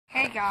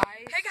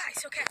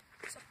guys, okay.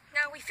 So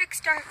now we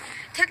fixed our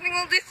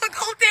technical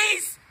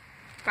difficulties.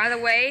 By the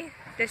way,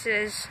 this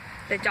is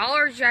the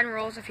Dollar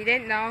Generals, if you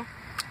didn't know.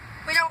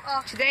 We don't,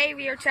 Today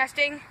we are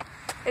testing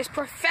this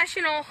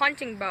professional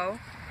hunting bow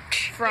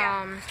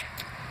from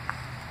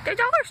the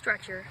Dollar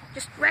Stretcher,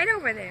 just right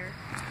over there.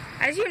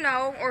 As you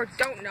know, or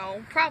don't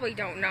know, probably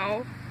don't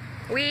know,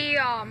 we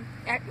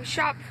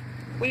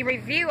we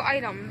review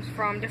items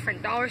from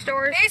different dollar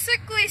stores.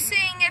 Basically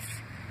seeing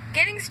if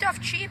getting stuff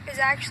cheap is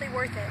actually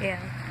worth it. Yeah.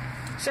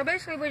 So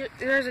basically,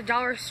 there's a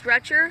Dollar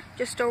Stretcher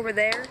just over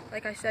there,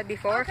 like I said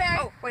before. Okay.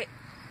 Oh, wait.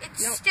 It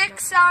Nope,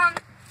 sticks,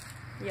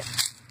 Yeah.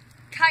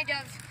 kind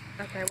of.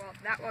 Okay, well,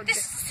 that will This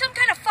is just... some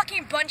kind of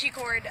fucking bungee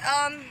cord.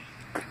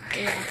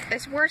 Yeah.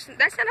 It's worse.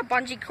 That's not a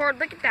bungee cord.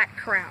 Look at that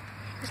crap.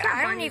 It's not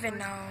I don't bungee even cord.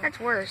 know. That's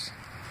worse.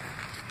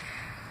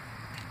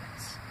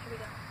 Here we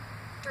go.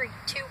 3,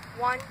 2,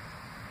 1.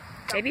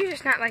 Maybe you're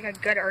just not like a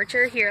good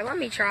archer. Here, let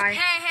me try.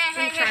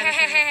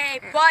 Hey,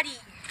 buddy.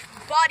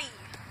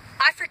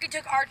 I freaking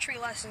took archery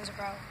lessons,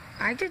 bro.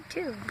 I did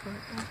too.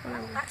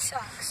 That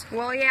sucks.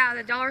 Well, yeah,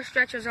 the Dollar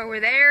Stretcher's over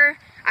there.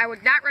 I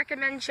would not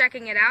recommend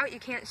checking it out. You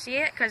can't see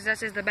it because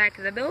this is the back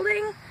of the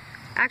building.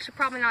 Actually,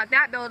 probably not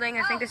that building.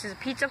 I think this is a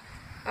pizza.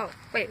 Oh,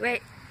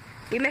 wait.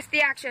 We missed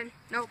the action.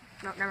 Nope,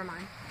 never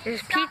mind.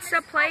 This is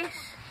pizza place.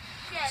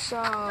 Shit.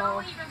 So...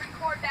 Don't even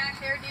record back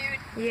there,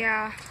 dude.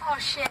 Yeah, Oh,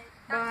 shit.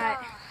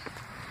 but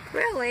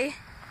really,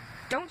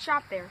 don't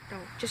shop there.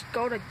 Don't. Just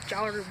go to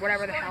Dollar,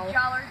 whatever the hell.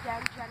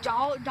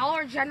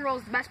 Dollar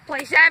General's the best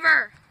place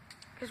ever.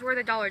 Because we're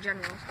the Dollar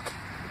Generals.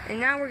 And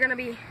now we're gonna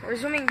be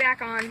resuming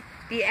back on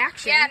the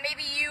action. Yeah,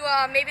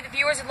 maybe the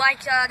viewers would like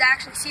to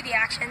actually see the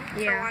action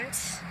for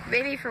once.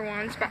 Maybe for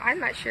once, but I'm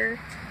not sure.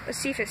 Let's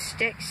see if it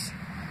sticks.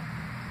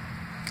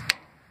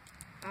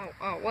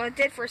 Oh, well it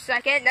did for a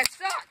second. That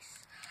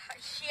sucks.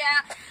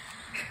 Yeah.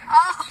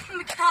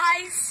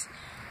 Guys.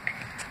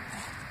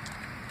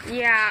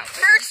 Yeah.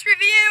 First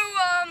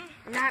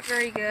review, Not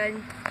very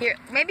good. Here,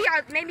 maybe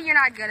you're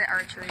not good at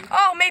archery.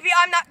 Oh, maybe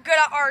I'm not good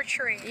at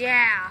archery.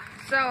 Yeah.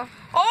 So.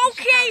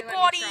 Okay,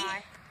 buddy.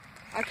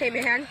 Okay,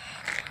 man.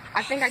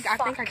 I think I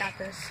got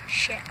this.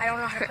 Shit, I don't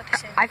know how to put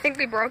this in. I think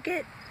we broke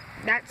it.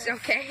 That's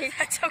okay.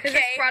 That's okay. Because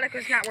this product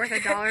was not worth $1.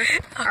 Okay.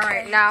 All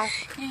right, now.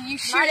 You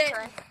shoot My it.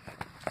 turn.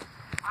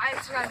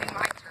 It's gonna be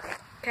my turn.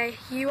 Okay,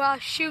 you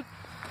shoot.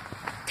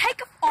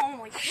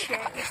 Holy shit!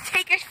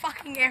 Take your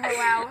fucking arrow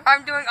out.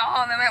 I'm doing all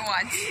of them at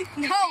once.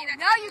 No,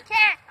 you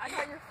can't. I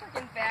thought you were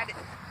freaking bad at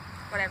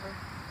whatever.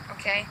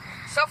 Okay.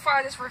 So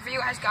far, this review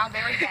has gone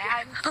very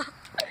bad.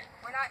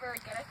 We're not very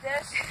good at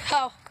this.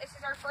 Oh. This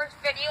is our first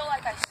video,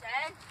 like I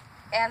said,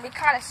 and we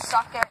kind of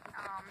suck at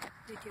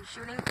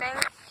shooting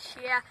things.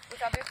 Yeah.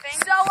 With other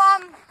things. So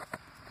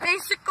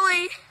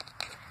basically,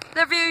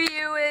 the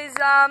review is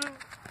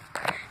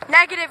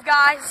negative,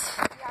 guys.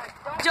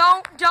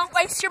 Yeah, Don't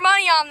waste your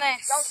money on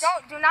this.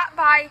 Do not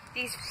buy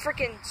these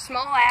freaking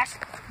small ass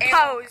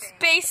Pose.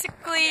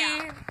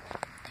 Basically.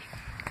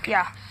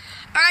 Yeah.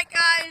 All right,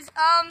 guys.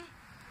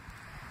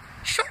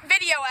 Short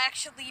video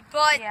actually,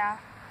 but Yeah.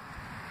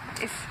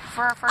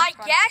 I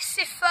guess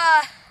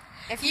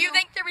if you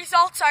think the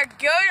results are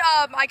good,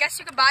 I guess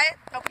you can buy it.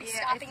 Nobody's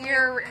Yeah, stopping if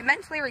you're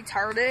mentally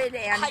retarded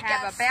and I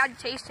have guess. a bad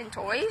taste in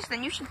toys,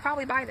 then you should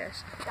probably buy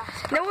this.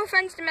 No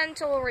offense to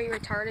mentally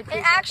retarded people.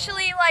 It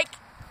actually,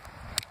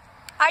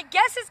 I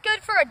guess it's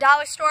good for a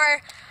dollar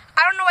store.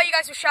 I don't know why you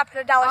guys would shop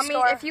at a dollar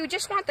store. I mean, if you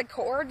just want the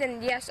cord,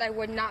 then yes, I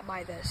would not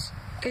buy this.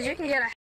 Because you can get a